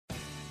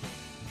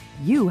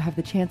you have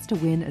the chance to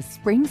win a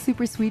spring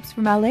super sweeps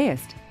from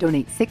LAist.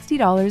 Donate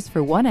 $60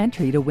 for one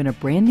entry to win a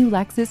brand new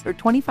Lexus or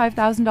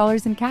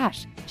 $25,000 in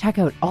cash. Check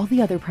out all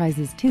the other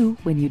prizes too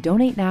when you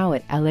donate now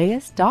at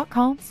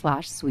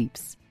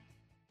laist.com/sweeps.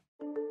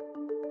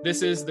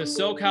 This is the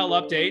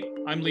SoCal Update.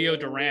 I'm Leo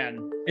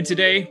Duran. And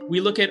today we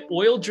look at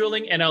oil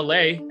drilling in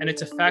LA and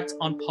its effect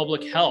on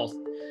public health.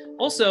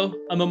 Also,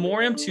 a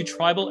memoriam to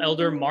tribal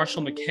elder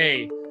Marshall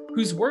McKay,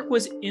 whose work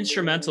was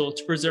instrumental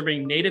to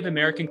preserving Native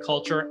American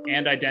culture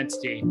and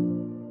identity.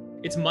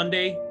 It's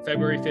Monday,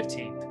 February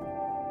 15th.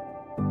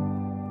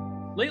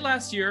 Late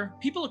last year,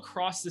 people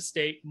across the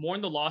state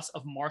mourned the loss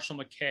of Marshall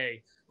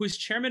McKay, who is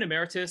chairman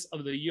emeritus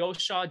of the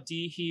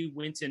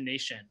Yosha-Dihi-Winton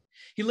Nation.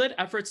 He led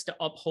efforts to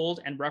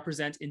uphold and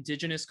represent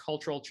Indigenous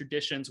cultural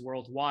traditions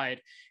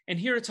worldwide. And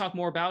here to talk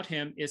more about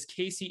him is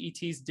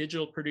KCET's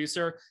digital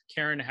producer,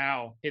 Karen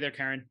Howe. Hey there,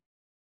 Karen.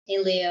 Hey,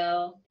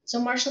 Leo. So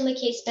Marshall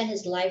McKay spent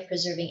his life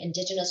preserving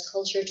Indigenous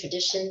culture,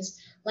 traditions,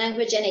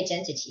 language, and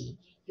identity.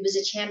 He was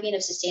a champion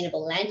of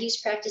sustainable land use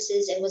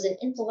practices and was an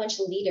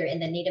influential leader in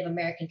the Native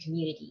American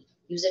community.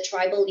 He was a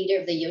tribal leader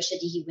of the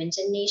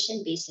Yosha-Dihi-Winton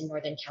Nation based in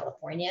Northern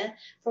California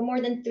for more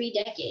than 3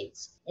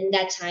 decades. In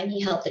that time,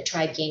 he helped the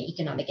tribe gain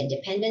economic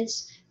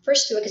independence,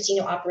 first through a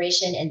casino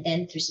operation and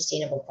then through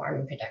sustainable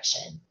farming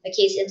production.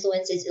 McKay's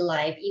influence is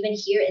alive even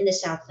here in the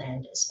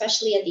Southland,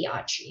 especially at the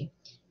Autry.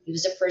 He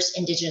was the first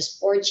Indigenous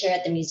board chair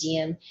at the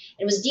museum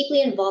and was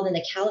deeply involved in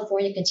the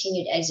California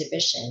Continued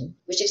exhibition,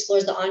 which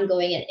explores the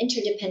ongoing and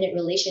interdependent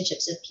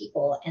relationships of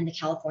people and the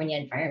California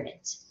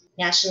environment.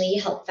 Nationally, he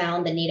helped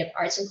found the Native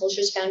Arts and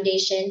Cultures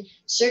Foundation,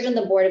 served on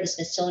the board of the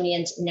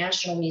Smithsonian's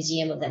National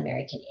Museum of the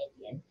American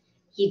Indian.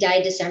 He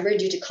died December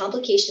due to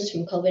complications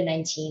from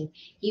COVID-19.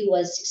 He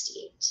was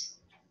 68.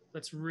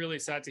 That's really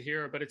sad to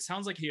hear, but it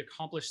sounds like he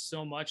accomplished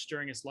so much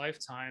during his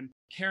lifetime.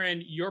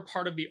 Karen, you're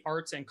part of the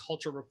arts and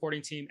culture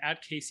reporting team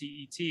at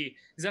KCET.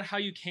 Is that how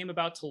you came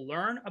about to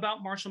learn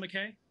about Marshall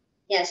McKay?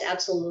 Yes,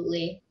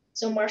 absolutely.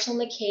 So Marshall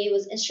McKay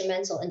was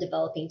instrumental in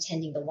developing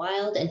Tending the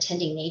Wild and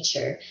Tending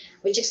Nature,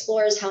 which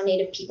explores how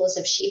Native peoples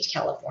have shaped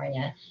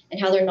California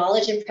and how their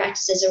knowledge and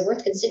practices are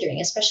worth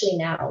considering, especially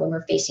now when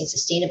we're facing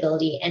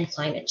sustainability and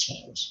climate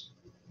change.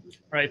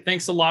 All right,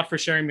 thanks a lot for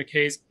sharing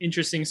McKay's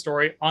interesting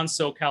story on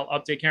SoCal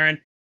Update,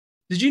 Karen.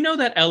 Did you know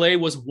that LA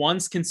was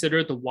once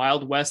considered the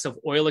Wild West of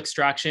oil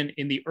extraction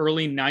in the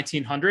early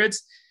 1900s?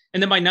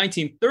 And then by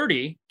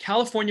 1930,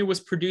 California was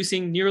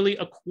producing nearly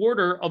a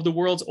quarter of the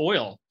world's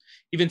oil.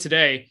 Even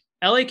today,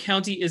 LA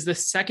County is the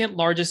second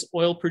largest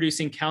oil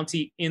producing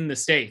county in the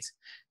state.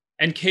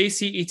 And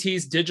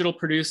KCET's digital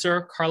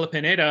producer, Carla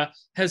Pineda,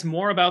 has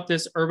more about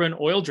this urban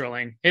oil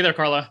drilling. Hey there,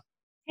 Carla.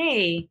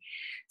 Hey.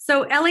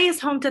 So LA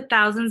is home to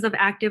thousands of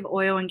active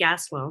oil and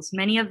gas wells,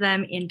 many of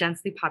them in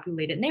densely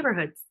populated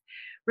neighborhoods.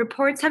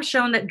 Reports have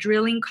shown that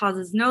drilling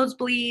causes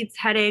nosebleeds,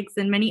 headaches,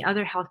 and many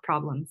other health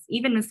problems,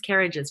 even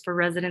miscarriages for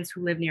residents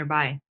who live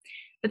nearby.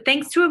 But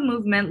thanks to a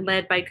movement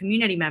led by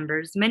community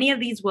members, many of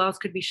these wells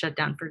could be shut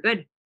down for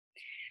good.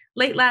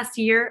 Late last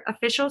year,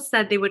 officials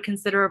said they would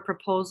consider a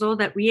proposal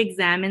that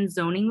re-examines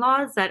zoning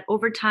laws that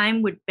over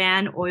time would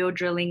ban oil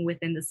drilling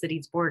within the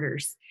city's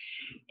borders.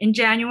 In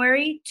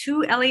January,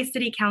 2 LA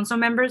City Council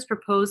members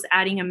proposed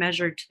adding a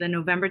measure to the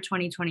November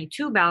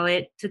 2022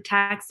 ballot to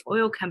tax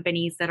oil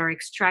companies that are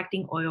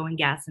extracting oil and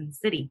gas in the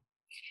city.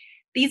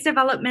 These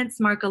developments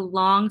mark a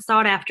long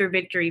sought-after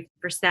victory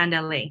for Stand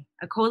LA,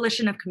 a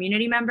coalition of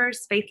community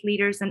members, faith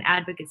leaders, and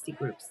advocacy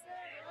groups.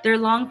 Their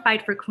long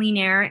fight for clean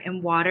air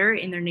and water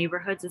in their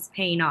neighborhoods is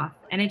paying off,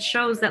 and it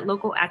shows that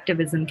local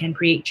activism can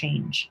create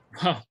change.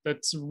 Wow,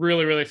 that's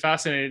really, really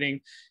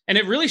fascinating. And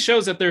it really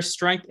shows that there's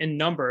strength in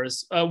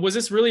numbers. Was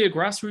this really a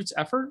grassroots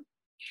effort?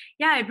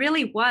 Yeah, it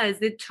really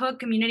was. It took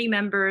community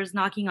members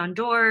knocking on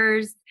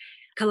doors,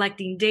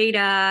 collecting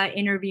data,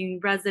 interviewing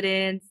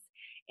residents,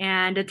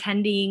 and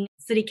attending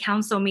city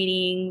council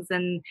meetings,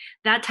 and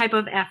that type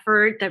of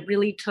effort that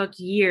really took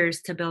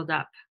years to build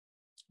up.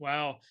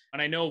 Wow.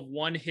 And I know of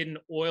one hidden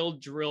oil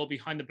drill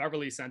behind the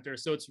Beverly Center.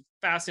 So it's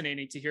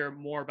fascinating to hear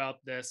more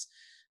about this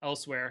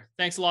elsewhere.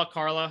 Thanks a lot,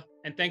 Carla.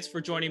 And thanks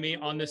for joining me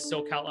on this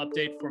SoCal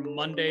Update for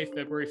Monday,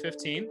 February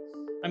 15th.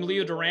 I'm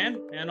Leo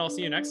Duran, and I'll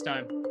see you next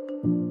time.